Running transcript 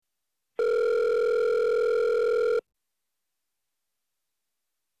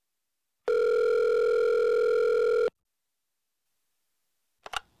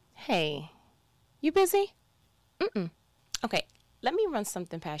Hey, you busy? Mm-mm. Okay, let me run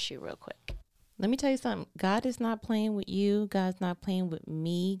something past you real quick. Let me tell you something. God is not playing with you. God's not playing with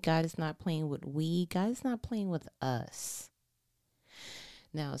me. God is not playing with we. God is not playing with us.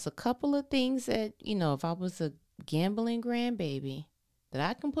 Now, it's a couple of things that, if I was a gambling grandbaby, that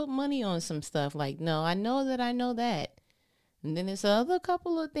I can put money on some stuff like, no, I know that I know that. And then there's other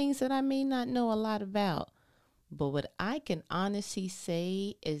couple of things that I may not know a lot about. But what I can honestly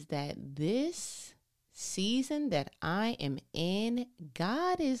say is that this season that I am in,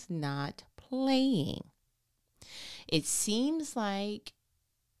 God is not playing. It seems like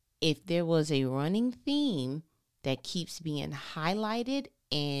if there was a running theme that keeps being highlighted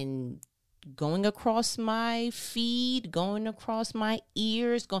and going across my feed, going across my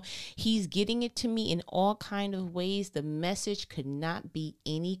ears, he's getting it to me in all kind of ways. The message could not be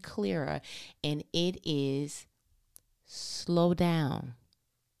any clearer, and it is: slow down.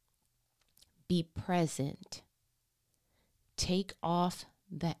 Be present. Take off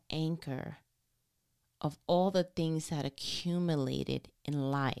the anchor of all the things that accumulated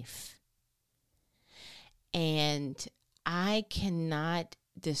in life. And I cannot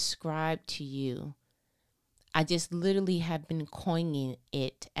describe to you, I just literally have been coining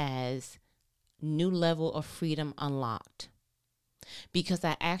it as new level of freedom unlocked, because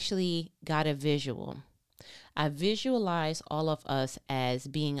I actually got a visual. I visualize all of us as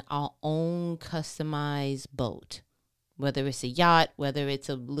being our own customized boat, whether it's a yacht, whether it's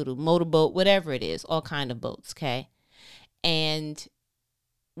a little motorboat, whatever it is, all kind of boats, okay? And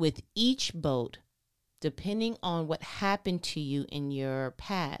with each boat, depending on what happened to you in your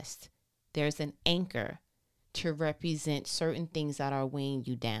past, there's an anchor to represent certain things that are weighing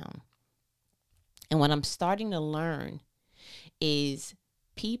you down. And what I'm starting to learn is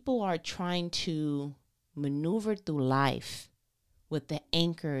people are trying to maneuver through life with the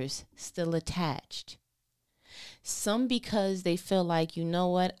anchors still attached. Some because they feel like, you know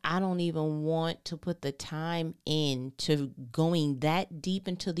what, I don't even want to put the time in to going that deep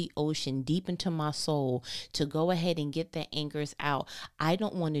into the ocean, deep into my soul, to go ahead and get the anchors out. I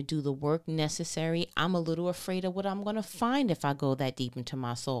don't want to do the work necessary. I'm a little afraid of what I'm going to find if I go that deep into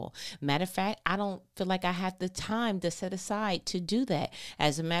my soul. Matter of fact, I don't feel like I have the time to set aside to do that.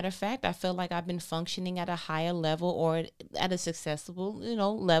 As a matter of fact, I feel like I've been functioning at a higher level or at a successful,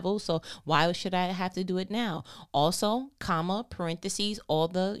 level. So why should I have to do it now? Also, comma, parentheses, all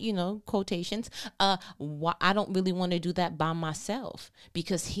the, quotations. I don't really want to do that by myself,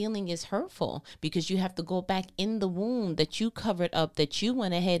 because healing is hurtful, because you have to go back in the wound that you covered up, that you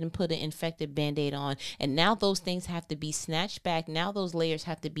went ahead and put an infected Band-Aid on. And now those things have to be snatched back. Now those layers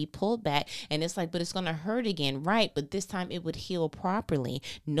have to be pulled back. And it's like, but it's going to hurt again. Right. But this time it would heal properly.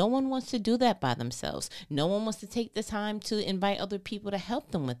 No one wants to do that by themselves. No one wants to take the time to invite other people to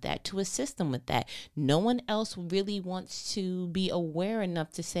help them with that, to assist them with that. No one else really wants to be aware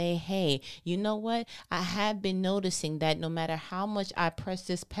enough to say, hey, you know what? I have been noticing that no matter how much I press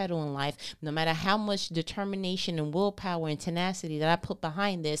this pedal in life, no matter how much determination and willpower and tenacity that I put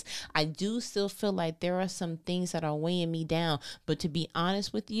behind this, I do still feel like there are some things that are weighing me down. But to be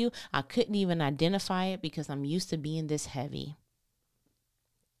honest with you, I couldn't even identify it because I'm used to being this heavy.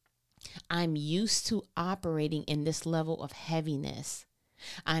 I'm used to operating in this level of heaviness.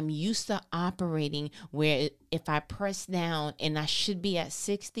 I'm used to operating where if I press down and I should be at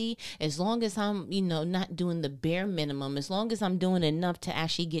 60, as long as I'm, not doing the bare minimum, as long as I'm doing enough to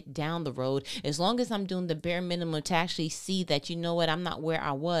actually get down the road, as long as I'm doing the bare minimum to actually see that, you know what, I'm not where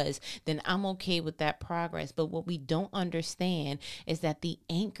I was, then I'm okay with that progress. But what we don't understand is that the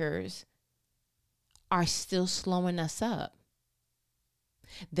anchors are still slowing us up.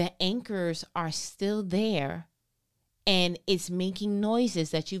 The anchors are still there. And it's making noises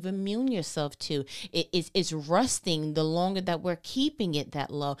that you've immune yourself to. It's rusting the longer that we're keeping it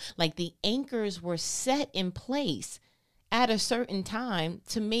that low. Like the anchors were set in place at a certain time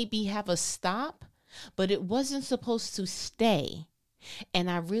to maybe have a stop, but it wasn't supposed to stay.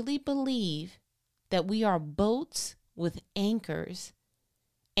 And I really believe that we are boats with anchors.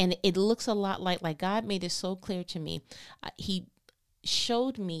 And it looks a lot like God made it so clear to me. He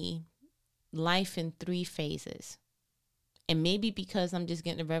showed me life in 3 phases. And maybe because I'm just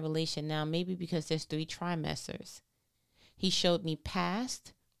getting a revelation now, maybe because there's 3 trimesters. He showed me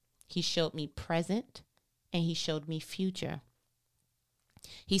past, he showed me present, and he showed me future.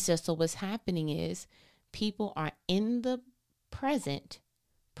 He says, so what's happening is people are in the present,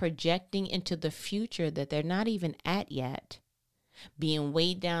 projecting into the future that they're not even at yet, being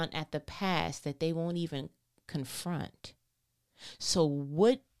weighed down at the past that they won't even confront. So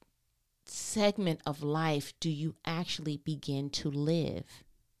what segment of life do you actually begin to live?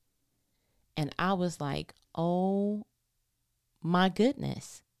 And I was like, oh my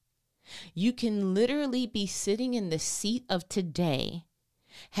goodness. You can literally be sitting in the seat of today,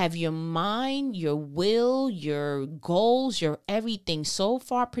 have your mind, your will, your goals, your everything so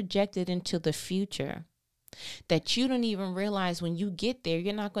far projected into the future that you don't even realize when you get there,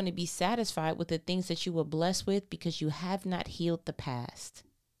 you're not going to be satisfied with the things that you were blessed with because you have not healed the past.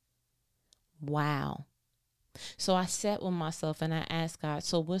 Wow. So I sat with myself and I asked God,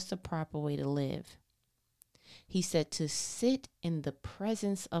 so what's the proper way to live? He said to sit in the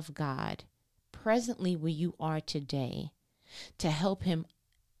presence of God, presently where you are today, to help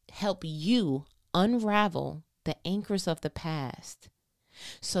you unravel the anchors of the past,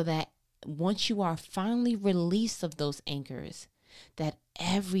 so that once you are finally released of those anchors, that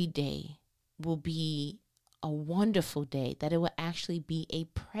every day will be a wonderful day, that it will actually be a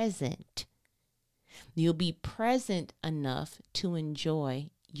present. You'll be present enough to enjoy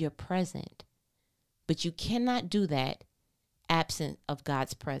your present. But you cannot do that absent of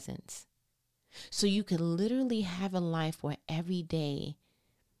God's presence. So you could literally have a life where every day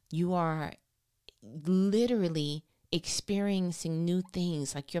you are literally experiencing new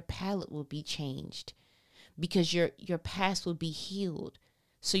things, like your palate will be changed because your past will be healed.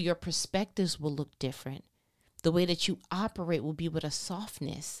 So your perspectives will look different. The way that you operate will be with a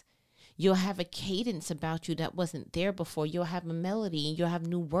softness. You'll have a cadence about you that wasn't there before. You'll have a melody and you'll have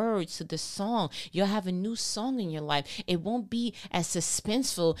new words to the song. You'll have a new song in your life. It won't be as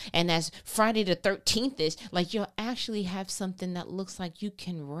suspenseful and as Friday the 13th is. Like, you'll actually have something that looks like you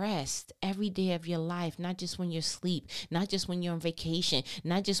can rest every day of your life, not just when you sleep, not just when you're on vacation,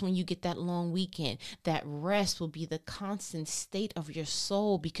 not just when you get that long weekend. That rest will be the constant state of your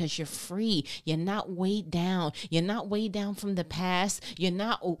soul because you're free. You're not weighed down. You're not weighed down from the past. You're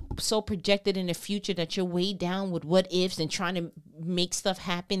not so projected in the future that you're weighed down with what ifs and trying to make stuff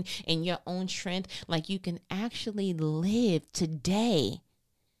happen in your own strength. Like, you can actually live today,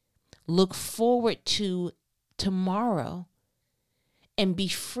 look forward to tomorrow, and be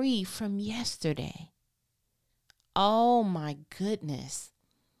free from yesterday. Oh my goodness.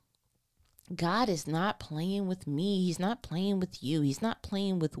 God is not playing with me. He's not playing with you. He's not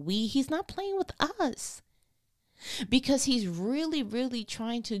playing with we. He's not playing with us. Because he's really, really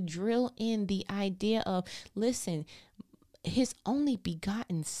trying to drill in the idea of, listen, his only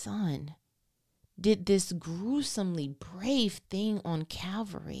begotten son did this gruesomely brave thing on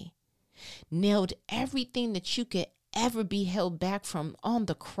Calvary, nailed everything that you could ever be held back from on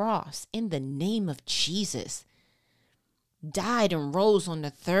the cross in the name of Jesus. Died and rose on the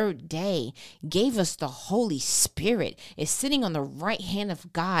third day, gave us the Holy Spirit, is sitting on the right hand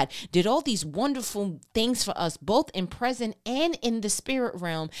of God, did all these wonderful things for us, both in present and in the spirit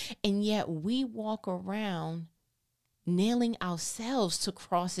realm. And yet we walk around nailing ourselves to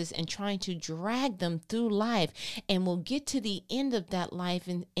crosses and trying to drag them through life. And we'll get to the end of that life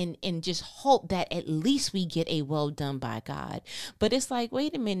and just hope that at least we get a well done by God. But it's like,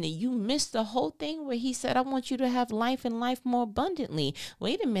 wait a minute, you missed the whole thing where he said, I want you to have life and life more abundantly.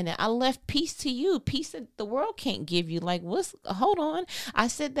 Wait a minute, I left peace to you, peace that the world can't give you. Like, hold on. I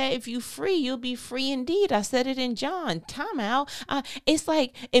said that if you free, you'll be free indeed. I said it in John. Time out. It's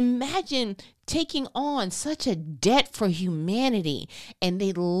like, imagine taking on such a debt for humanity. And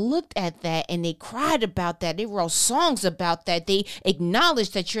they looked at that and they cried about that. They wrote songs about that. They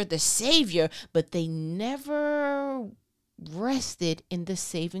acknowledged that you're the Savior, but they never rested in the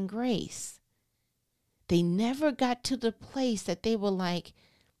saving grace. They never got to the place that they were like,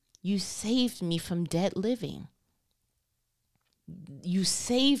 you saved me from dead living. You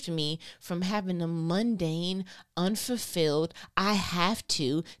saved me from having a mundane, unfulfilled, I have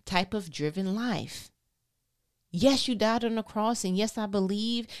to type of driven life. Yes, you died on the cross, and yes, I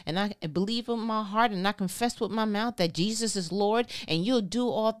believe, and I believe in my heart, and I confess with my mouth that Jesus is Lord, and you'll do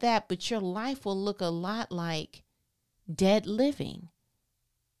all that, but your life will look a lot like dead living.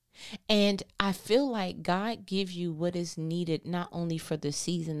 And I feel like God gives you what is needed, not only for the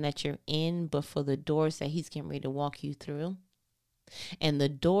season that you're in, but for the doors that he's getting ready to walk you through. And the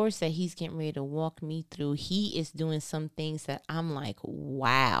doors that he's getting ready to walk me through, he is doing some things that I'm like,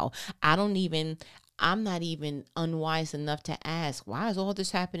 wow. I'm not even unwise enough to ask, why is all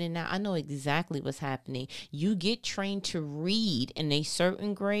this happening now? I know exactly what's happening. You get trained to read in a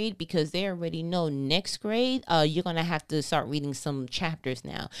certain grade because they already know next grade, you're going to have to start reading some chapters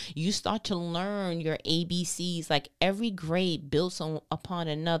now. You start to learn your ABCs, like every grade builds upon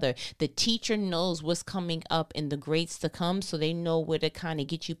another. The teacher knows what's coming up in the grades to come, so they know where to kind of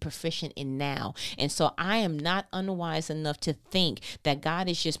get you proficient in now. And so I am not unwise enough to think that God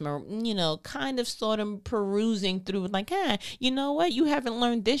is just, kind of sort sort of perusing through like, you know what? You haven't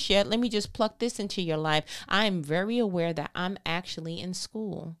learned this yet. Let me just pluck this into your life. I am very aware that I'm actually in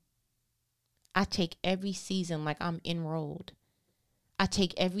school. I take every season like I'm enrolled. I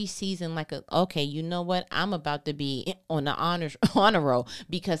take every season like okay, you know what? I'm about to be on the honor roll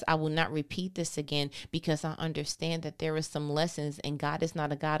because I will not repeat this again, because I understand that there are some lessons and God is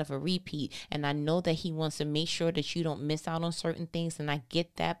not a God of a repeat. And I know that he wants to make sure that you don't miss out on certain things. And I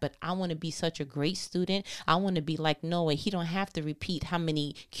get that, but I want to be such a great student. I want to be like Noah. He don't have to repeat how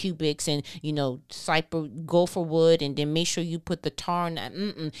many cubics and, go for wood and then make sure you put the tar on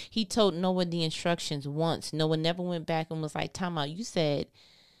that. He told Noah the instructions once. Noah never went back and was like, time out. You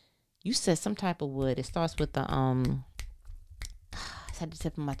said some type of wood. It starts with the it's at the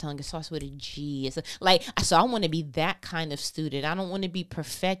tip of my tongue. It starts with a G. So I want to be that kind of student. I don't want to be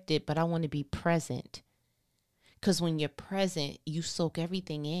perfected, but I want to be present. Because when you're present, you soak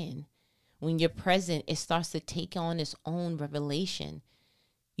everything in. When you're present, it starts to take on its own revelation.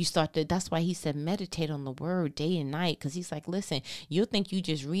 That's why he said meditate on the word day and night, because he's like, listen, you'll think you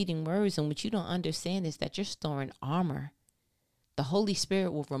just reading words, and what you don't understand is that you're storing armor. The Holy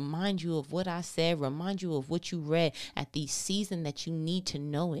Spirit will remind you of what I said, remind you of what you read at the season that you need to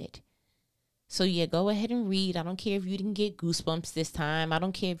know it. So yeah, go ahead and read. I don't care if you didn't get goosebumps this time. I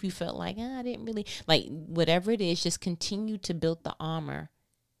don't care if you felt like, I didn't really, whatever it is, just continue to build the armor.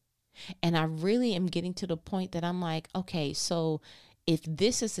 And I really am getting to the point that I'm like, okay, so if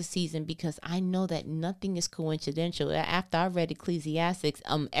this is a season, because I know that nothing is coincidental. After I read Ecclesiastics,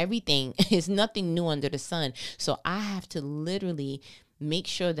 everything is nothing new under the sun. So I have to literally make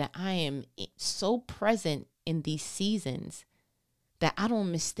sure that I am so present in these seasons that I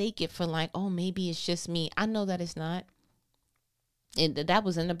don't mistake it for like, oh, maybe it's just me. I know that it's not. And that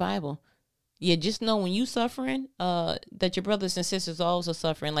was in the Bible. Yeah, just know when you suffering, that your brothers and sisters are also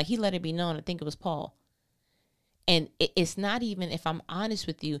suffering. Like he let it be known. I think it was Paul. And it's not even, if I'm honest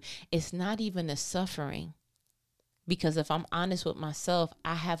with you, it's not even a suffering. Because if I'm honest with myself,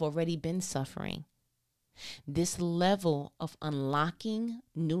 I have already been suffering. This level of unlocking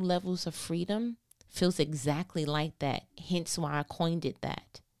new levels of freedom feels exactly like that. Hence why I coined it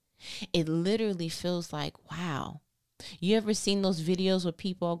that. It literally feels like, wow. You ever seen those videos where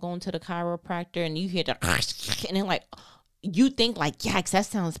people are going to the chiropractor and you hear the and they're like, you think like, yikes, that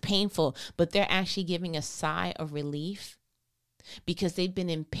sounds painful, but they're actually giving a sigh of relief because they've been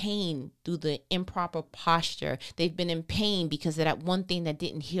in pain through the improper posture. They've been in pain because of that one thing that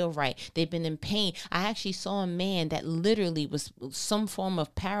didn't heal right. They've been in pain. I actually saw a man that literally was some form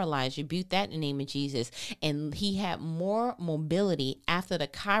of paralyzed. Rebuke that in the name of Jesus. And he had more mobility after the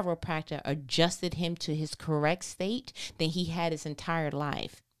chiropractor adjusted him to his correct state than he had his entire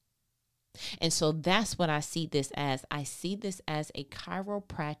life. And so that's what I see this as. I see this as a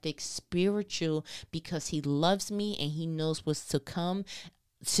chiropractic spiritual, because he loves me and he knows what's to come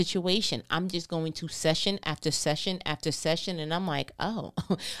situation. I'm just going to session after session after session. And I'm like, oh,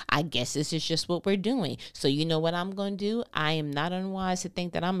 I guess this is just what we're doing. So you know what I'm going to do? I am not unwise to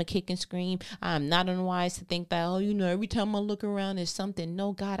think that I'm a kick and scream. I'm not unwise to think that, every time I look around there's something.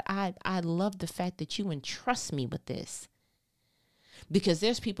 No, God, I love the fact that you entrust me with this. Because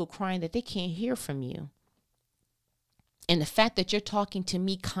there's people crying that they can't hear from you. And the fact that you're talking to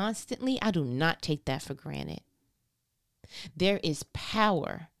me constantly, I do not take that for granted. There is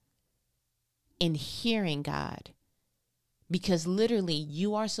power in hearing God, because literally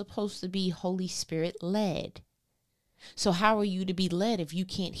you are supposed to be Holy Spirit led. So how are you to be led if you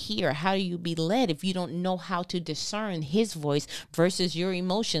can't hear? How do you be led if you don't know how to discern his voice versus your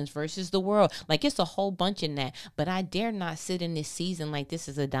emotions versus the world? Like, it's a whole bunch in that. But I dare not sit in this season like this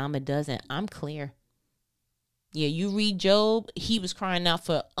is a dime a dozen. I'm clear. Yeah, you read Job, he was crying out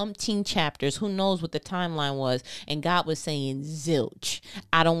for umpteen chapters. Who knows what the timeline was? And God was saying, zilch,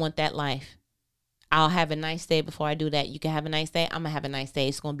 I don't want that life. I'll have a nice day before I do that. You can have a nice day. I'm going to have a nice day.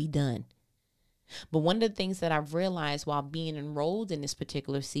 It's going to be done. But one of the things that I've realized while being enrolled in this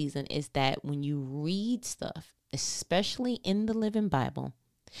particular season is that when you read stuff, especially in the Living Bible,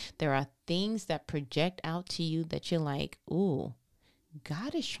 there are things that project out to you that you're like, ooh,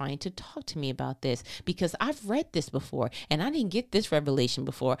 God is trying to talk to me about this, because I've read this before and I didn't get this revelation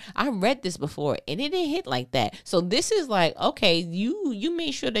before. I read this before and it didn't hit like that. So this is like, okay, you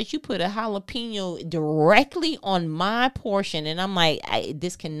made sure that you put a jalapeno directly on my portion. And I'm like,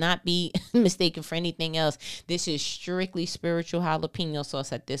 this cannot be mistaken for anything else. This is strictly spiritual jalapeno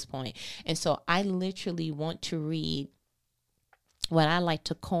sauce at this point. And so I literally want to read what I like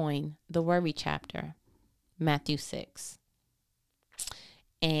to coin the worry chapter, Matthew 6.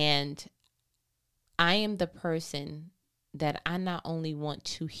 And I am the person that I not only want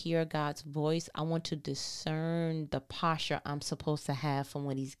to hear God's voice, I want to discern the posture I'm supposed to have from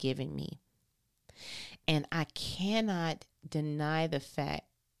what he's giving me. And I cannot deny the fact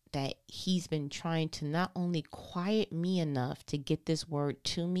that he's been trying to not only quiet me enough to get this word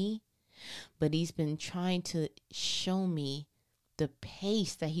to me, but he's been trying to show me the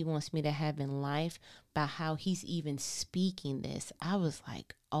pace that he wants me to have in life by how he's even speaking this. I was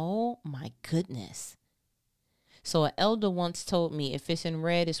like, oh my goodness. So an elder once told me, if it's in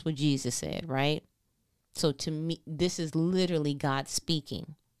red, it's what Jesus said, right? So to me, this is literally God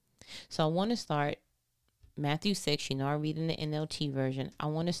speaking. So I want to start Matthew 6, I read in the NLT version. I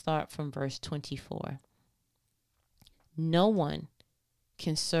want to start from verse 24. No one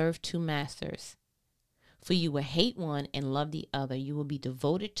can serve two masters, for you will hate one and love the other. You will be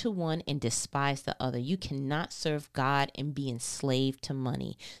devoted to one and despise the other. You cannot serve God and be enslaved to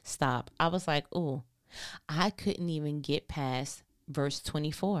money. Stop. I was like, oh, I couldn't even get past verse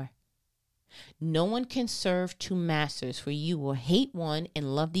 24. No one can serve two masters, for you will hate one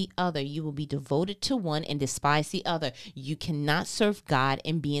and love the other. You will be devoted to one and despise the other. You cannot serve God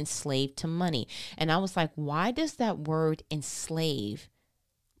and be enslaved to money. And I was like, why does that word enslave?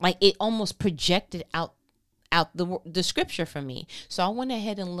 Like it almost projected out the scripture for me. So I went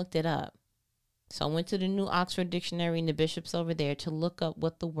ahead and looked it up. So I went to the New Oxford Dictionary and the bishops over there to look up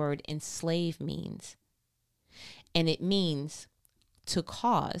what the word enslave means. And it means to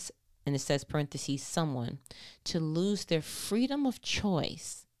cause, and it says parentheses, someone to lose their freedom of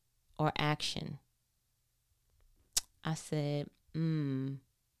choice or action. I said, to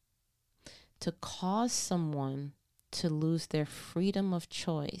cause someone to lose their freedom of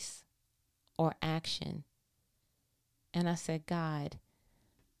choice or action. And I said, God,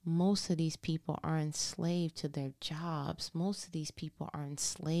 most of these people are enslaved to their jobs. Most of these people are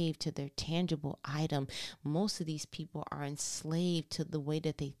enslaved to their tangible item. Most of these people are enslaved to the way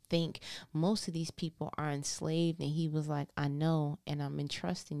that they think. Most of these people are enslaved. And he was like, I know, and I'm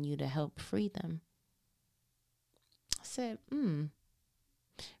entrusting you to help free them. I said,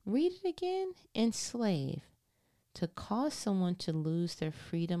 read it again. Enslave. To cause someone to lose their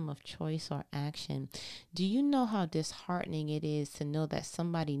freedom of choice or action. Do you know how disheartening it is to know that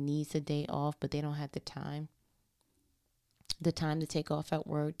somebody needs a day off, but they don't have the time? The time to take off at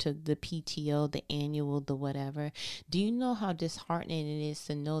work, to the PTO, the annual, the whatever. Do you know how disheartening it is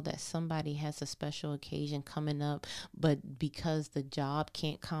to know that somebody has a special occasion coming up, but because the job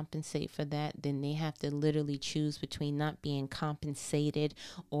can't compensate for that, then they have to literally choose between not being compensated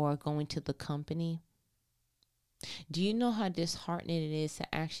or going to the company? Do you know how disheartening it is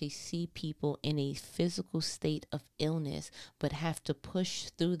to actually see people in a physical state of illness, but have to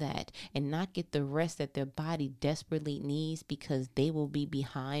push through that and not get the rest that their body desperately needs because they will be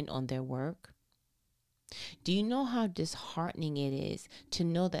behind on their work? Do you know how disheartening it is to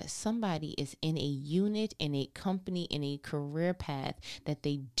know that somebody is in a unit, in a company, in a career path that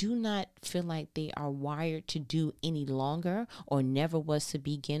they do not feel like they are wired to do any longer or never was to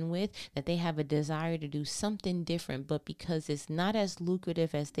begin with, that they have a desire to do something different, but because it's not as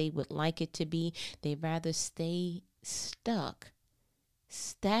lucrative as they would like it to be, they rather stay stuck,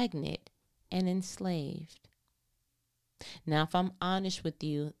 stagnant, and enslaved? Now, if I'm honest with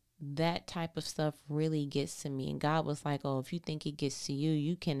you, that type of stuff really gets to me. And God was like, oh, if you think it gets to you,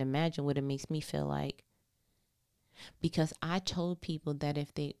 you can imagine what it makes me feel like. Because I told people that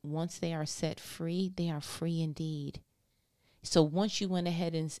once they are set free, they are free indeed. So once you went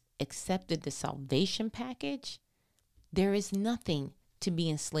ahead and accepted the salvation package, there is nothing to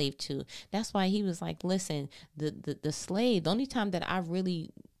be enslaved to. That's why he was like, listen, the slave, the only time that I really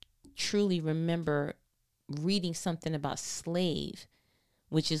truly remember reading something about slave,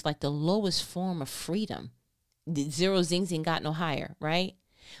 which is like the lowest form of freedom, zero zing zing got no higher, right?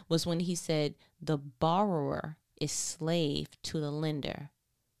 Was when he said the borrower is slave to the lender.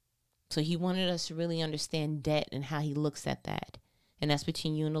 So he wanted us to really understand debt and how he looks at that. And that's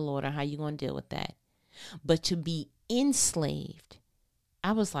between you and the Lord on how you're going to deal with that. But to be enslaved,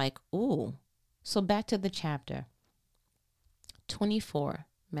 I was like, ooh. So back to the chapter 24,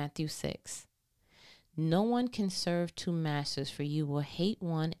 Matthew 6. No one can serve two masters, for you will hate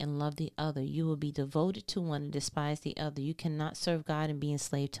one and love the other. You will be devoted to one and despise the other. You cannot serve God and be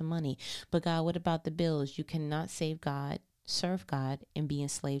enslaved to money. But God, what about the bills? You cannot serve God serve God and be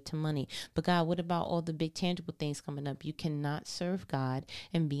enslaved to money. But God, what about all the big tangible things coming up? You cannot serve God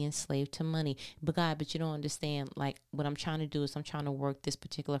and be enslaved to money. But God, but you don't understand. Like, what I'm trying to do is I'm trying to work this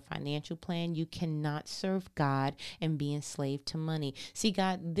particular financial plan. You cannot serve God and be enslaved to money. See,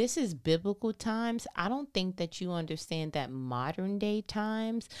 God, this is biblical times. I don't think that you understand that modern day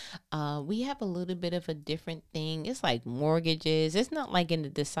times, we have a little bit of a different thing. It's like mortgages. It's not like in the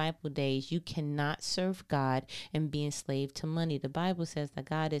disciple days. You cannot serve God and be enslaved to money. The Bible says that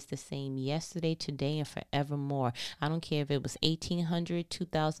God is the same yesterday, today, and forevermore. I don't care if it was 1800,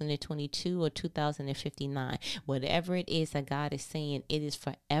 2022, or 2059. Whatever it is that God is saying, it is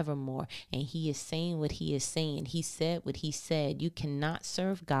forevermore. And he is saying what he is saying. He said what he said. You cannot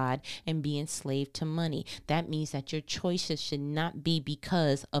serve God and be enslaved to money. That means that your choices should not be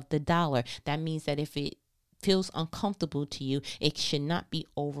because of the dollar. That means that if it feels uncomfortable to you, it should not be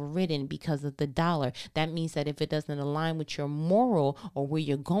overridden because of the dollar. That means that if it doesn't align with your moral or where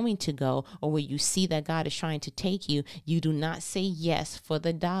you're going to go or where you see that God is trying to take you, you do not say yes for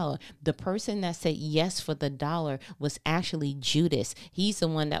the dollar. The person that said yes for the dollar was actually Judas. He's the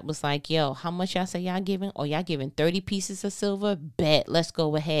one that was like, yo, how much y'all say y'all giving? Oh, y'all giving 30 pieces of silver? Bet, let's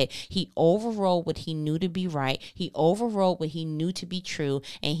go ahead. He overrode what he knew to be right. He overrode what he knew to be true.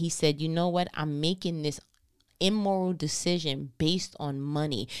 And he said, you know what? I'm making this immoral decision based on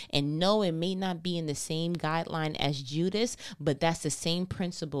money. And no, it may not be in the same guideline as Judas, but that's the same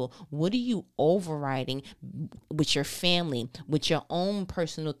principle. What are you overriding with your family, with your own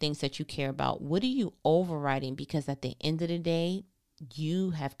personal things that you care about? What are you overriding? Because at the end of the day, you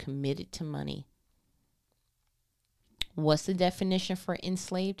have committed to money. What's the definition for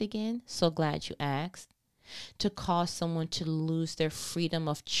enslaved again? So glad you asked. To cause someone to lose their freedom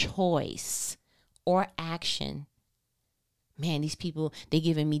of choice or action. Man, these people, they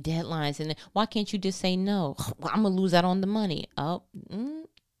giving me deadlines. And why can't you just say no? Well, I'm going to lose out on the money.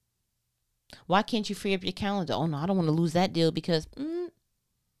 Why can't you free up your calendar? Oh, no, I don't want to lose that deal because,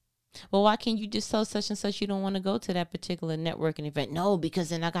 well, why can't you just tell such and such you don't want to go to that particular networking event? No, because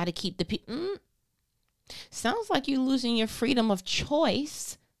then I got to keep the people. Sounds like you're losing your freedom of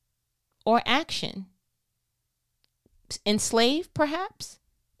choice or action. Enslaved, perhaps?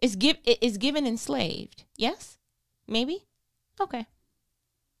 Is given enslaved. Yes? Maybe? Okay.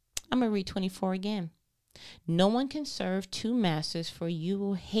 I'm going to read 24 again. No one can serve two masters, for you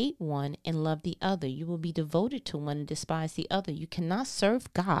will hate one and love the other. You will be devoted to one and despise the other. You cannot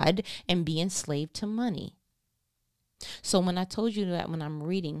serve God and be enslaved to money. So when I told you that when I'm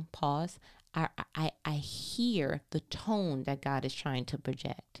reading, pause, I hear the tone that God is trying to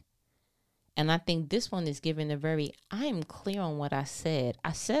project. And I think this one is given I'm clear on what I said.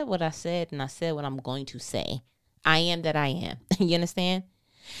 I said what I said, and I said what I'm going to say. I am that I am. You understand?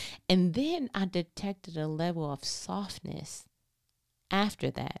 And then I detected a level of softness after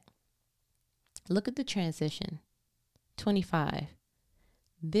that. Look at the transition. 25.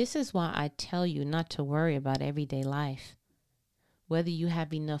 This is why I tell you not to worry about everyday life. Whether you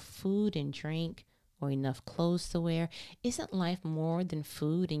have enough food and drink, or enough clothes to wear. Isn't life more than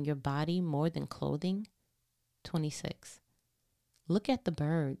food and your body more than clothing? 26. Look at the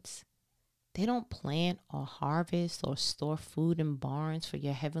birds. They don't plant or harvest or store food in barns, for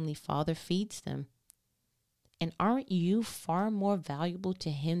your heavenly Father feeds them. And aren't you far more valuable to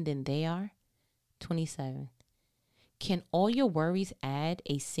him than they are? 27. Can all your worries add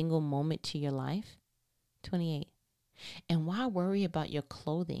a single moment to your life? 28. And why worry about your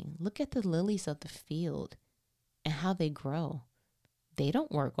clothing? Look at the lilies of the field and how they grow. They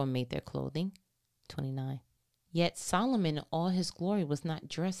don't work or make their clothing. 29. Yet Solomon in all his glory was not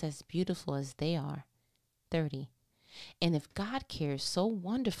dressed as beautiful as they are. 30. And if God cares so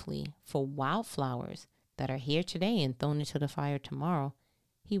wonderfully for wildflowers that are here today and thrown into the fire tomorrow,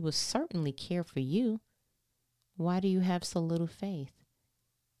 he will certainly care for you. Why do you have so little faith?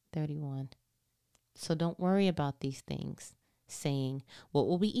 31. So don't worry about these things, saying, what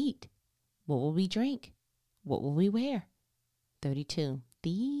will we eat? What will we drink? What will we wear? 32.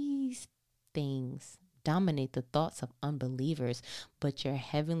 These things dominate the thoughts of unbelievers, but your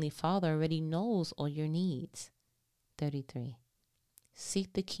heavenly Father already knows all your needs. 33.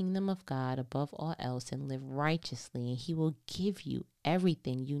 Seek the kingdom of God above all else and live righteously, and he will give you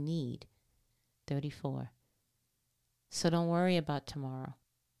everything you need. 34. So don't worry about tomorrow,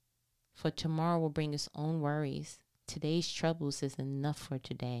 for tomorrow will bring its own worries. Today's troubles is enough for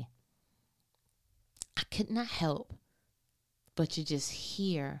today. I could not help but to just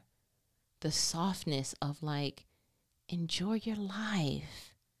hear the softness of like, enjoy your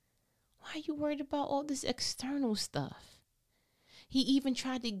life. Why are you worried about all this external stuff? He even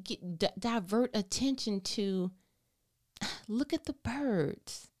tried to divert attention to look at the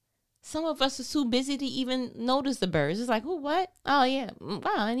birds. Some of us are too busy to even notice the birds. It's like, oh, what? Oh, yeah. Wow,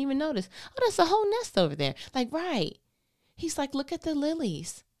 I didn't even notice. Oh, that's a whole nest over there. Like, right. He's like, look at the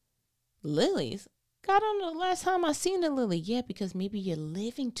lilies. Lilies? God, I don't know the last time I seen a lily. Yeah, because maybe you're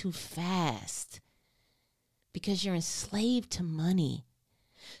living too fast. Because you're enslaved to money.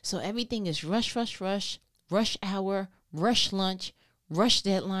 So everything is rush, rush, rush, rush hour, rush lunch, rush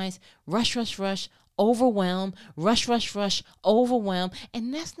deadlines, rush, rush, rush, overwhelm, rush, rush, rush, overwhelm.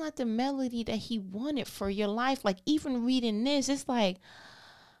 And that's not the melody that he wanted for your life. Like even reading this, it's like,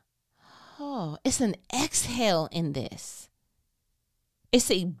 oh, it's an exhale in this.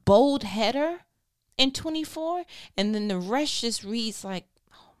 It's a bold header in 24. And then the rest just reads like,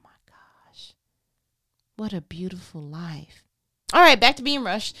 oh my gosh, what a beautiful life. All right, back to being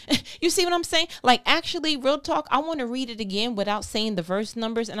rushed. You see what I'm saying? Like, actually, real talk, I want to read it again without saying the verse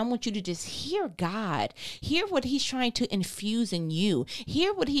numbers. And I want you to just hear God. Hear what he's trying to infuse in you.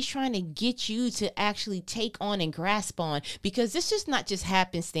 Hear what he's trying to get you to actually take on and grasp on. Because this is not just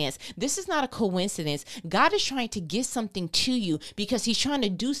happenstance. This is not a coincidence. God is trying to get something to you because he's trying to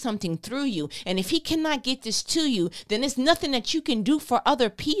do something through you. And if he cannot get this to you, then there's nothing that you can do for other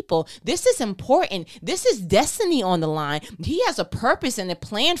people. This is important. This is destiny on the line. He has a purpose and a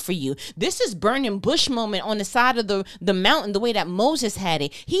plan for you. This is burning bush moment on the side of the mountain, the way that Moses had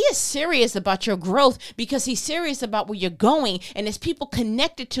it. He is serious about your growth because he's serious about where you're going. And there's people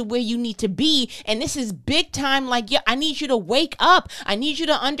connected to where you need to be. And this is big time. Like, yeah, I need you to wake up. I need you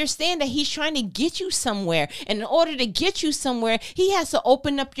to understand that he's trying to get you somewhere. And in order to get you somewhere, he has to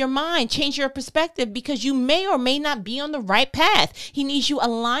open up your mind, change your perspective, because you may or may not be on the right path. He needs you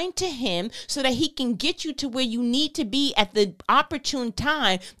aligned to him so that he can get you to where you need to be at the opportune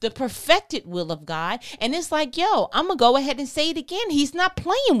time, the perfected will of God. And it's like, yo, I'm going to go ahead and say it again. He's not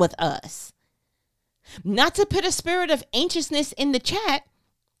playing with us. Not to put a spirit of anxiousness in the chat,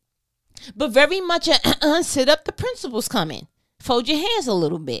 but very much sit up, the principles coming. Fold your hands a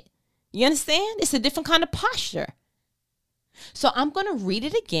little bit. You understand? It's a different kind of posture. So I'm going to read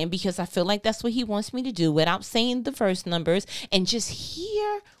it again because I feel like that's what he wants me to do without saying the verse numbers, and just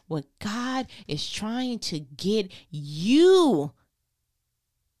hear what God is trying to get you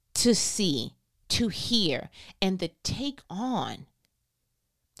to see, to hear, and to take on.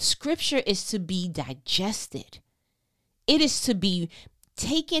 Scripture is to be digested. It is to be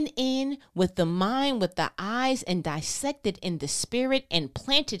taken in with the mind, with the eyes, and dissected in the spirit and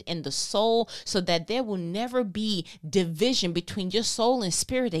planted in the soul, so that there will never be division between your soul and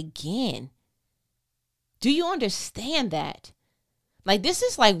spirit again. Do you understand that? Like, this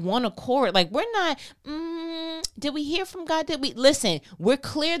is like one accord. Like, we're not, did we hear from God? Did we? Listen, we're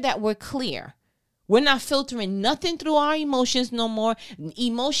clear that we're clear. We're not filtering nothing through our emotions no more.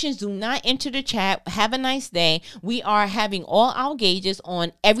 Emotions do not enter the chat. Have a nice day. We are having all our gauges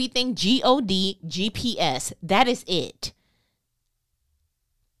on everything God, GPS. That is it.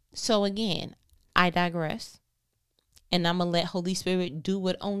 So again, I digress. And I'm going to let Holy Spirit do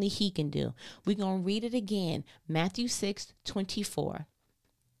what only he can do. We're going to read it again. Matthew 6:24.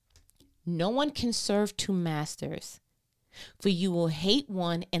 No one can serve two masters, for you will hate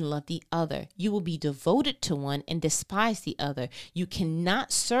one and love the other. You will be devoted to one and despise the other. You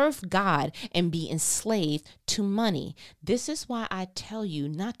cannot serve God and be enslaved to money. This is why I tell you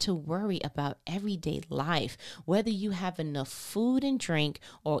not to worry about everyday life, whether you have enough food and drink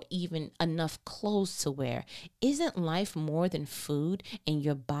or even enough clothes to wear. Isn't life more than food and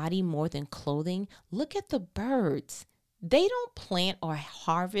your body more than clothing? Look at the birds. They don't plant or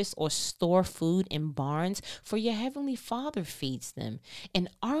harvest or store food in barns, for your heavenly Father feeds them. And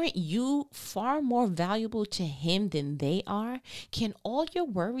aren't you far more valuable to him than they are? Can all your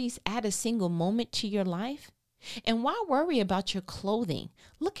worries add a single moment to your life? And why worry about your clothing?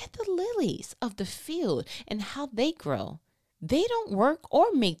 Look at the lilies of the field and how they grow. They don't work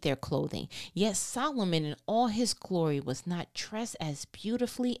or make their clothing. Yet Solomon in all his glory was not dressed as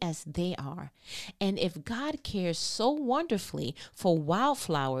beautifully as they are. And if God cares so wonderfully for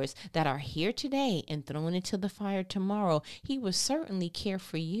wildflowers that are here today and thrown into the fire tomorrow, he will certainly care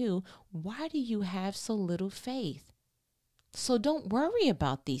for you. Why do you have so little faith? So don't worry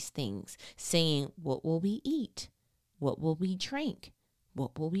about these things, saying, what will we eat? What will we drink?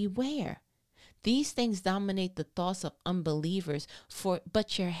 What will we wear? These things dominate the thoughts of unbelievers,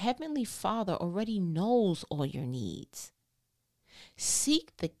 but your heavenly Father already knows all your needs.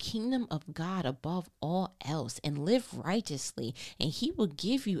 Seek the kingdom of God above all else and live righteously, and he will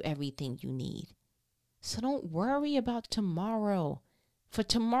give you everything you need. So don't worry about tomorrow, for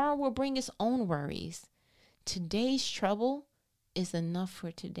tomorrow will bring its own worries. Today's trouble is enough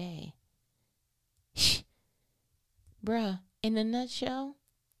for today. Bruh, in a nutshell,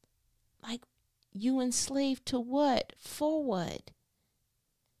 like, you enslaved to what? For what?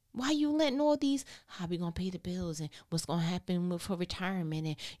 Why you letting all these, how we going to pay the bills, and what's going to happen for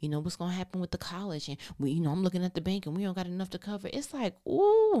retirement, and, what's going to happen with the college, and I'm looking at the bank and we don't got enough to cover. It's like,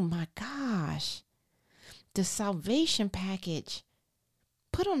 oh my gosh, the salvation package.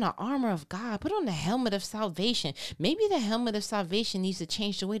 Put on the armor of God. Put on the helmet of salvation. Maybe the helmet of salvation needs to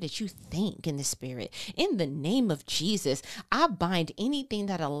change the way that you think in the spirit. In the name of Jesus, I bind anything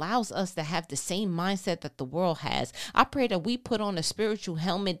that allows us to have the same mindset that the world has. I pray that we put on a spiritual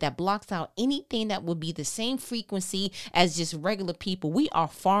helmet that blocks out anything that would be the same frequency as just regular people. We are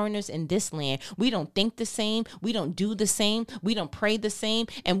foreigners in this land. We don't think the same. We don't do the same. We don't pray the same.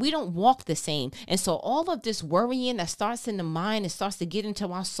 And we don't walk the same. And so all of this worrying that starts in the mind, it starts to get into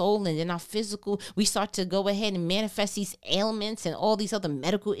our soul and then our physical, we start to go ahead and manifest these ailments and all these other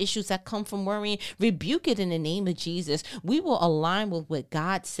medical issues that come from worrying. Rebuke it in the name of Jesus. We will align with what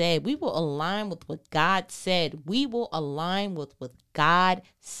God said. We will align with what God said. We will align with what God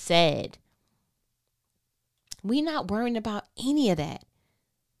said. We're not worrying about any of that.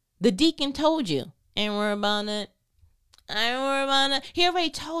 The deacon told you, ain't worry about it. I ain't worry about it. He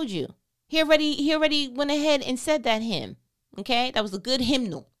already told you. He already went ahead and said that hymn. Okay, that was a good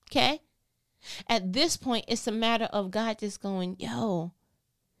hymnal. Okay, at this point, it's a matter of God just going, yo,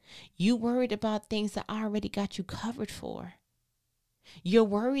 you worried about things that I already got you covered for. You're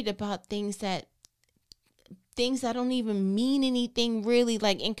worried about things that don't even mean anything really,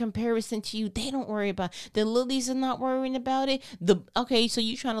 like in comparison to you. They don't worry about. The lilies are not worrying about it. Okay, so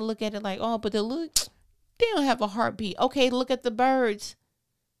you trying to look at it like, oh, but the lilies, they don't have a heartbeat. Okay, look at the birds.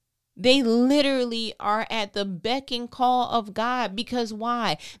 They literally are at the beck and call of God, because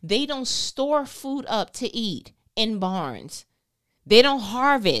why? They don't store food up to eat in barns. They don't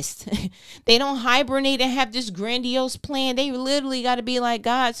harvest. They don't hibernate and have this grandiose plan. They literally got to be like,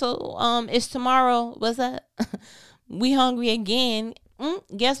 God, so it's tomorrow. What's that? We hungry again.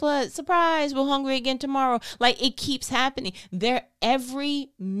 Guess what? Surprise, we're hungry again tomorrow. Like, it keeps happening. Their every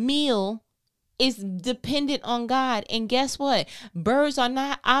meal is dependent on God. And guess what? Birds are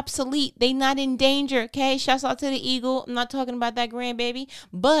not obsolete. They not in danger. Okay. Shouts out to the eagle. I'm not talking about that grandbaby,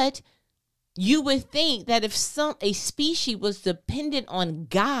 but you would think that if a species was dependent on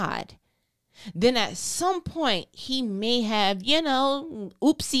God, then at some point he may have,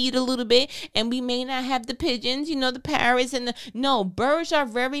 oopsied a little bit, and we may not have the pigeons, the parrots no, birds are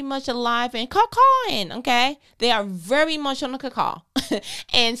very much alive and cawing, okay? They are very much on the caw.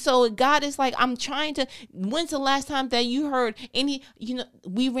 And so God is like, I'm trying to, when's the last time that you heard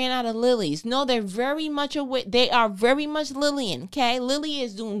we ran out of lilies? No, they're very much away. They are very much Lillian, okay? Lily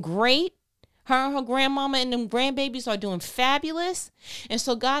is doing great. Her and her grandmama and them grandbabies are doing fabulous. And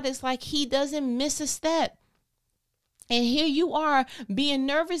so God is like, he doesn't miss a step. And here you are being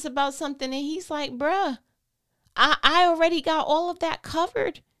nervous about something. And he's like, bruh, I already got all of that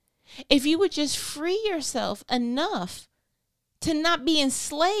covered. If you would just free yourself enough to not be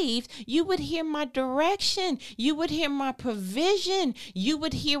enslaved, you would hear my direction. You would hear my provision. You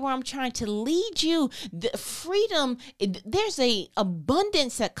would hear where I'm trying to lead you. The freedom, there's a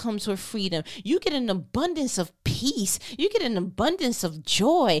abundance that comes with freedom. You get an abundance of peace. You get an abundance of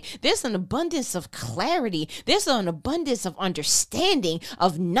joy. There's an abundance of clarity. There's an abundance of understanding,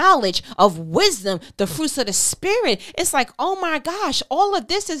 of knowledge, of wisdom, the fruits of the spirit. It's like, oh my gosh, all of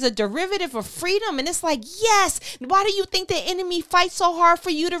this is a derivative of freedom. And it's like, yes, why do you think the enemy fights so hard for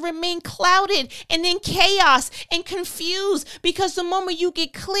you to remain clouded and in chaos and confused? Because the moment you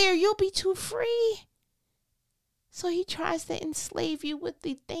get clear, you'll be too free. So he tries to enslave you with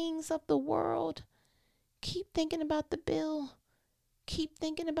the things of the world. Keep thinking about the bill. Keep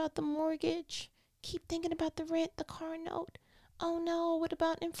thinking about the mortgage. Keep thinking about the rent, the car note. Oh no, what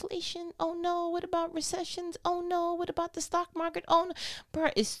about inflation? Oh no, what about recessions? Oh no, what about the stock market? Oh no, bro,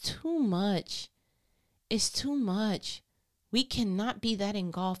 it's too much. It's too much. We cannot be that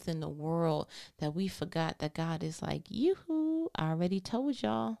engulfed in the world that we forgot that God is like, yoo-hoo, I already told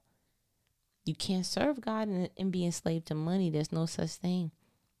y'all. You can't serve God and be enslaved to money. There's no such thing.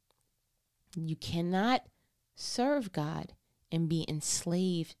 You cannot serve God and be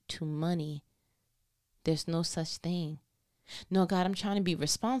enslaved to money. There's no such thing. No, God, I'm trying to be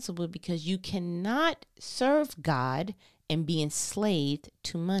responsible, because you cannot serve God and be enslaved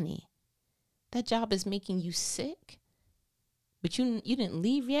to money. That job is making you sick. But you didn't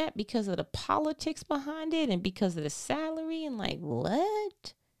leave yet because of the politics behind it and because of the salary, and like,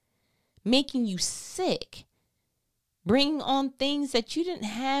 what? Making you sick. Bringing on things that you didn't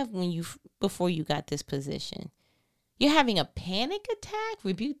have before you got this position. You're having a panic attack?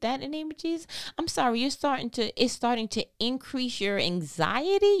 Rebuke that in the name of Jesus. I'm sorry, it's starting to increase your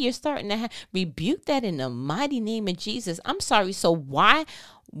anxiety. You're starting to rebuke that in the mighty name of Jesus. I'm sorry. So why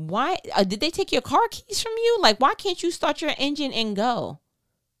did they take your car keys from you? Like, why can't you start your engine and go?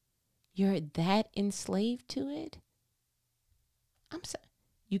 You're that enslaved to it? I'm sorry.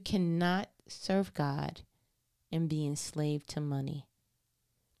 You cannot serve God and be enslaved to money.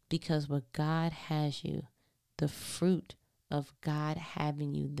 Because what God has you, the fruit of God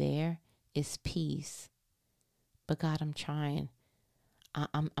having you there is peace. But God, I'm trying.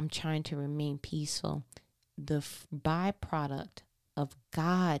 I'm trying to remain peaceful. The byproduct of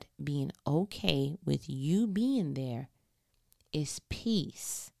God being okay with you being there is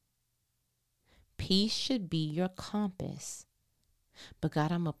peace. Peace should be your compass. But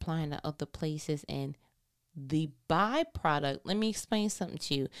God, I'm applying to other places, and the byproduct, let me explain something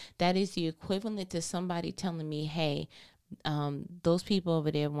to you. That is the equivalent to somebody telling me, hey, those people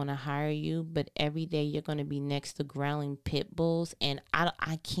over there want to hire you, but every day you're going to be next to growling pit bulls, and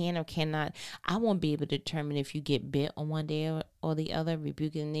I can or cannot, I won't be able to determine if you get bit on one day or the other.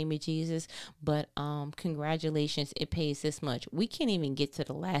 Rebuke in the name of Jesus. But congratulations, it pays this much. We can't even get to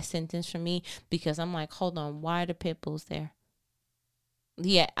the last sentence for me, because I'm like, hold on, why are the pit bulls there?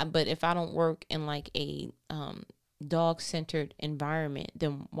 Yeah, but if I don't work in like a dog-centered environment,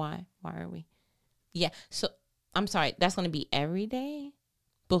 then why are we? Yeah, so I'm sorry, that's going to be every day?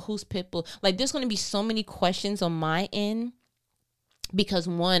 But who's pit bull? Like, there's going to be so many questions on my end, because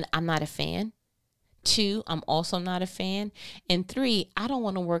 1, I'm not a fan. 2, I'm also not a fan. And 3, I don't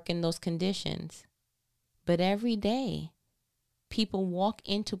want to work in those conditions. But every day, people walk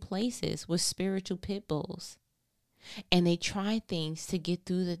into places with spiritual pit bulls. And they try things to get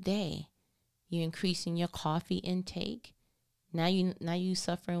through the day. You're increasing your coffee intake. Now you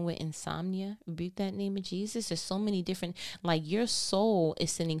suffering with insomnia. Rebuke that in the name of Jesus. There's so many different, like, your soul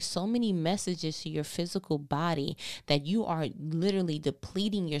is sending so many messages to your physical body that you are literally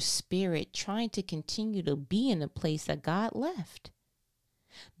depleting your spirit, trying to continue to be in a place that God left.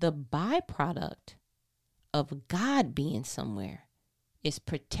 The byproduct of God being somewhere is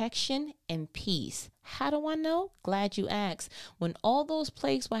protection and peace. How do I know? Glad you asked. When all those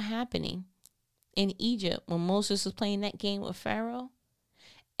plagues were happening in Egypt, when Moses was playing that game with Pharaoh,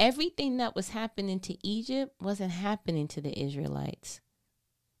 everything that was happening to Egypt wasn't happening to the Israelites.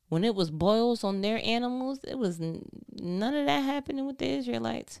 When it was boils on their animals, it was none of that happening with the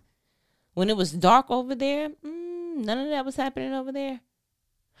Israelites. When it was dark over there, none of that was happening over there.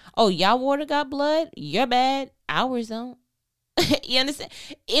 Oh, y'all water got blood? You're bad. Ours don't. You understand?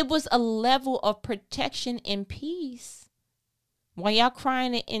 It was a level of protection and peace. While y'all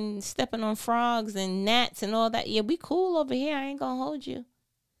crying and stepping on frogs and gnats and all that, yeah, we cool over here. I ain't gonna hold you.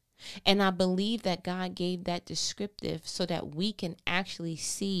 And I believe that God gave that descriptive so that we can actually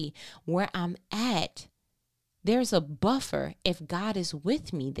see where I'm at. There's a buffer if God is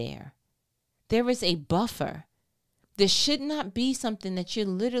with me there. There is a buffer. This should not be something that you're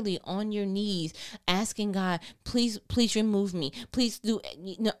literally on your knees asking God, please remove me. Please do.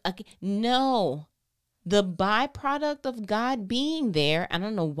 No. The byproduct of God being there, I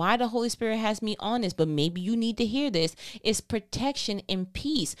don't know why the Holy Spirit has me on this, but maybe you need to hear this, is protection and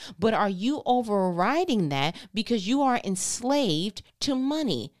peace. But are you overriding that because you are enslaved to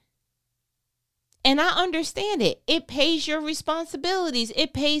money? And I understand it. It pays your responsibilities.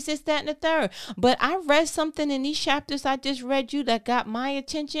 It pays this, that, and the third. But I read something in these chapters I just read you that got my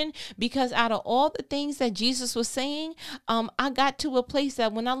attention, because out of all the things that Jesus was saying, I got to a place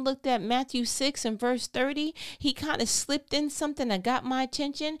that when I looked at Matthew 6 and verse 30, he kind of slipped in something that got my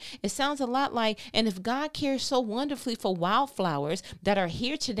attention. It sounds a lot like, and if God cares so wonderfully for wildflowers that are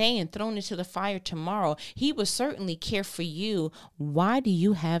here today and thrown into the fire tomorrow, he will certainly care for you. Why do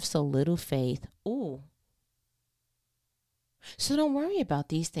you have so little faith? Ooh. So don't worry about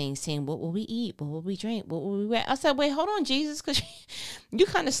these things, saying, what will we eat? What will we drink? What will we wear? I said, wait, hold on, Jesus, because you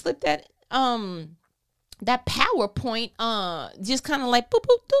kind of slipped that that PowerPoint just kind of like boop,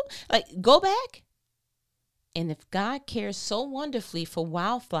 boop, boop. Like, go back. And if God cares so wonderfully for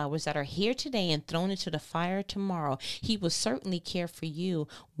wildflowers that are here today and thrown into the fire tomorrow, he will certainly care for you.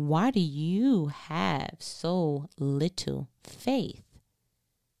 Why do you have so little faith?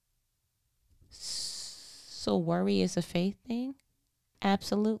 So worry is a faith thing?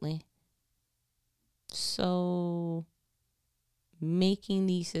 Absolutely. So making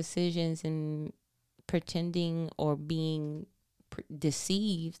these decisions and pretending or being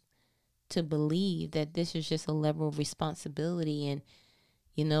deceived to believe that this is just a level of responsibility, and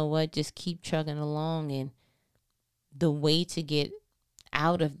you know what, just keep chugging along, and the way to get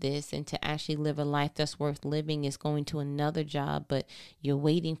out of this and to actually live a life that's worth living is going to another job, but you're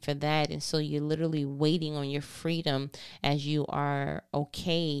waiting for that. And so you're literally waiting on your freedom as you are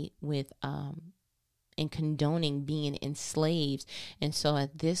okay with and condoning being enslaved. And so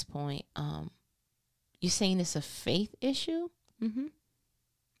at this point, you're saying it's a faith issue? Mm-hmm.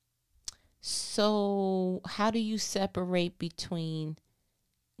 So how do you separate between,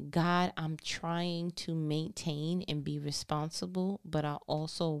 God, I'm trying to maintain and be responsible, but I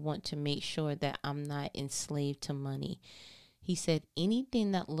also want to make sure that I'm not enslaved to money? He said,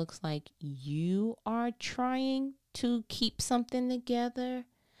 anything that looks like you are trying to keep something together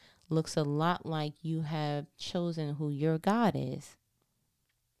looks a lot like you have chosen who your God is.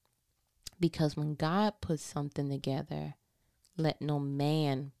 Because when God puts something together, let no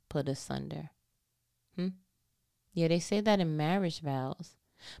man put asunder. Yeah, they say that in marriage vows.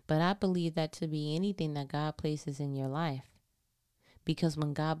 But I believe that to be anything that God places in your life. Because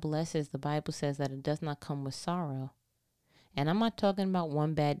when God blesses, the Bible says that it does not come with sorrow. And I'm not talking about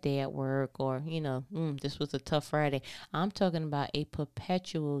one bad day at work or, this was a tough Friday. I'm talking about a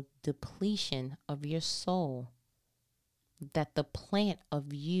perpetual depletion of your soul. That the plant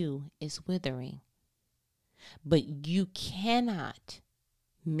of you is withering. But you cannot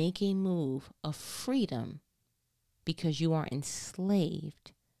make a move of freedom because you are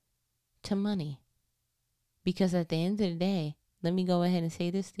enslaved to money. Because at the end of the day, let me go ahead and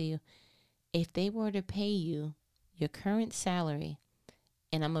say this to you. If they were to pay you your current salary,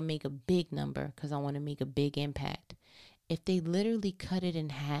 and I'm going to make a big number because I want to make a big impact. If they literally cut it in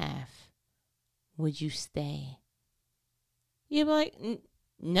half, would you stay? You'd be like,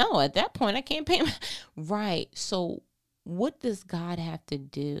 no, at that point, I can't pay. Right. So what does God have to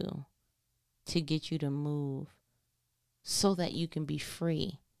do to get you to move so that you can be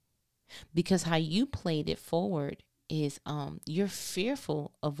free? Because how you played it forward is you're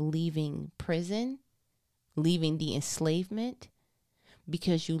fearful of leaving prison, leaving the enslavement,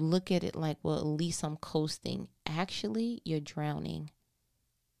 because you look at it like, well, at least I'm coasting. Actually, you're drowning.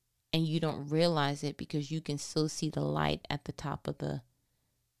 And you don't realize it because you can still see the light at the top of the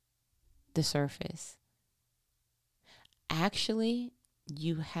surface. Actually,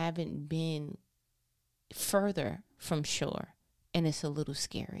 you haven't been further from shore, and it's a little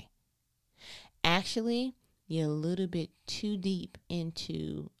scary. Actually, you're a little bit too deep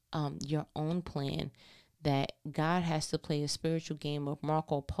into your own plan, that God has to play a spiritual game of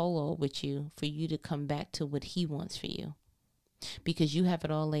Marco Polo with you for you to come back to what he wants for you. Because you have it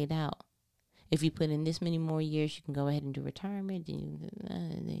all laid out. If you put in this many more years, you can go ahead and do retirement,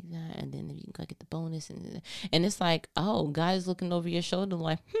 and then you can go get the bonus. And it's like, oh, God is looking over your shoulder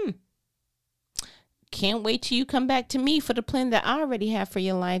like, can't wait till you come back to me for the plan that I already have for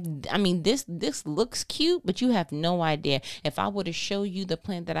your life. I mean, this looks cute, but you have no idea. If I were to show you the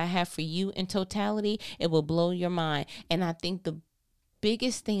plan that I have for you in totality, it will blow your mind. And I think the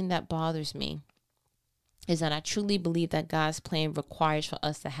biggest thing that bothers me is that I truly believe that God's plan requires for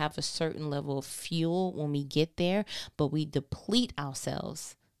us to have a certain level of fuel when we get there, but we deplete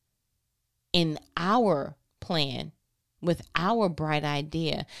ourselves in our plan with our bright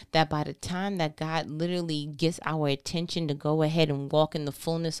idea, that by the time that God literally gets our attention to go ahead and walk in the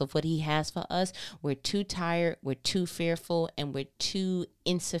fullness of what he has for us, we're too tired, we're too fearful, and we're too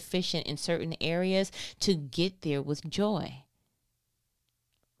insufficient in certain areas to get there with joy.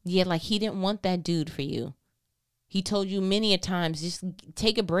 Yeah, like he didn't want that dude for you. He told you many a times, just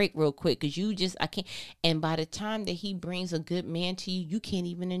take a break real quick because I can't. And by the time that he brings a good man to you, you can't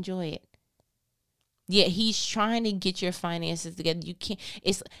even enjoy it. Yeah, he's trying to get your finances together. You can't.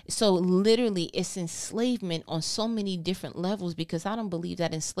 It's so literally it's enslavement on so many different levels, because I don't believe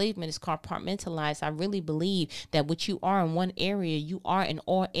that enslavement is compartmentalized. I really believe that what you are in one area, you are in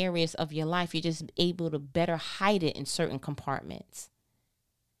all areas of your life. You're just able to better hide it in certain compartments.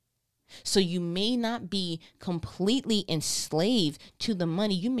 So you may not be completely enslaved to the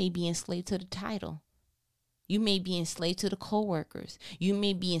money. You may be enslaved to the title. You may be enslaved to the coworkers. You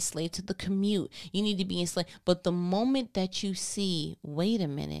may be enslaved to the commute. You need to be enslaved. But the moment that you see, wait a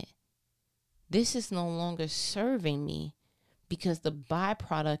minute, this is no longer serving me, because the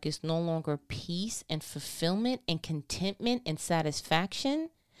byproduct is no longer peace and fulfillment and contentment and satisfaction,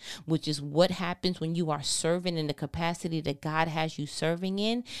 which is what happens when you are serving in the capacity that God has you serving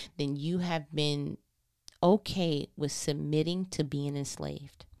in, then you have been okay with submitting to being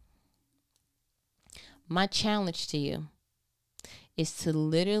enslaved. My challenge to you is to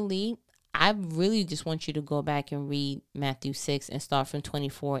literally, I really just want you to go back and read Matthew 6 and start from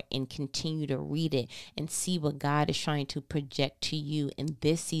 24 and continue to read it and see what God is trying to project to you in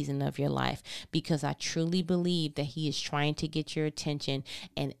this season of your life. Because I truly believe that he is trying to get your attention,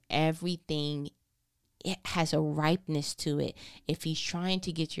 and everything, it has a ripeness to it. If he's trying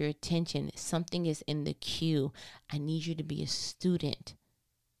to get your attention, something is in the queue. I need you to be a student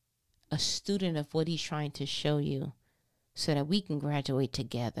of what he's trying to show you so that we can graduate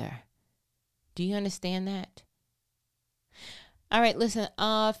together. Do you understand that? All right, listen,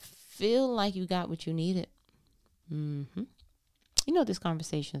 feel like you got what you needed. You know what these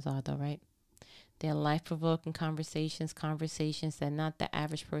conversations are, though, right? They're life-provoking conversations that not the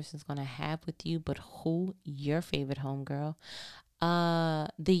average person's going to have with you, but who? Your favorite homegirl. The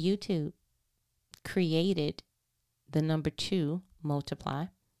YouTube created the number 2 multiply.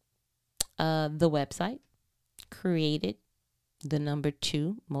 The website created the number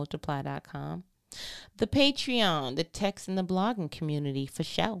 2 multiply.com. The Patreon, the text and the blogging community for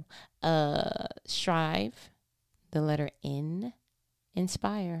show. Strive, the letter N,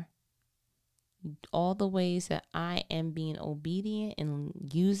 inspire. All the ways that I am being obedient and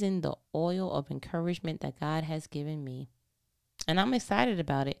using the oil of encouragement that God has given me. And I'm excited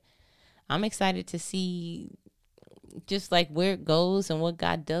about it. I'm excited to see just like where it goes and what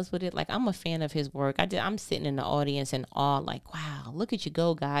God does with it. Like, I'm a fan of his work. I'm sitting in the audience in awe, like, wow, look at you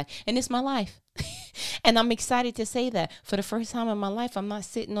go, God. And it's my life. And I'm excited to say that for the first time in my life, I'm not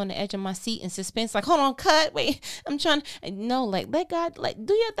sitting on the edge of my seat in suspense, like, hold on, cut, wait, I'm trying to, no, like, let God, like,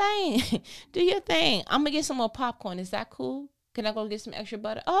 do your thing. Do your thing. I'm going to get some more popcorn. Is that cool? Can I go get some extra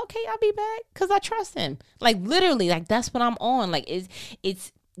butter? Oh, okay, I'll be back, because I trust him. Like, literally, like, that's what I'm on. Like,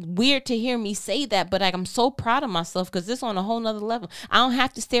 it's weird to hear me say that, but like, I'm so proud of myself because this is on a whole nother level. I don't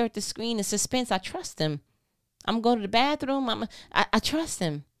have to stare at the screen in suspense. I trust him. I'm going to the bathroom. I trust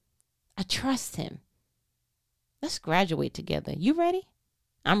him. I trust him. Let's graduate together. You ready?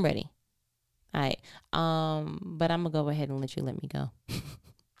 I'm ready. All right. But I'm gonna go ahead and let me go.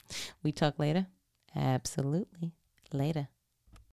 We talk later. Absolutely. Later.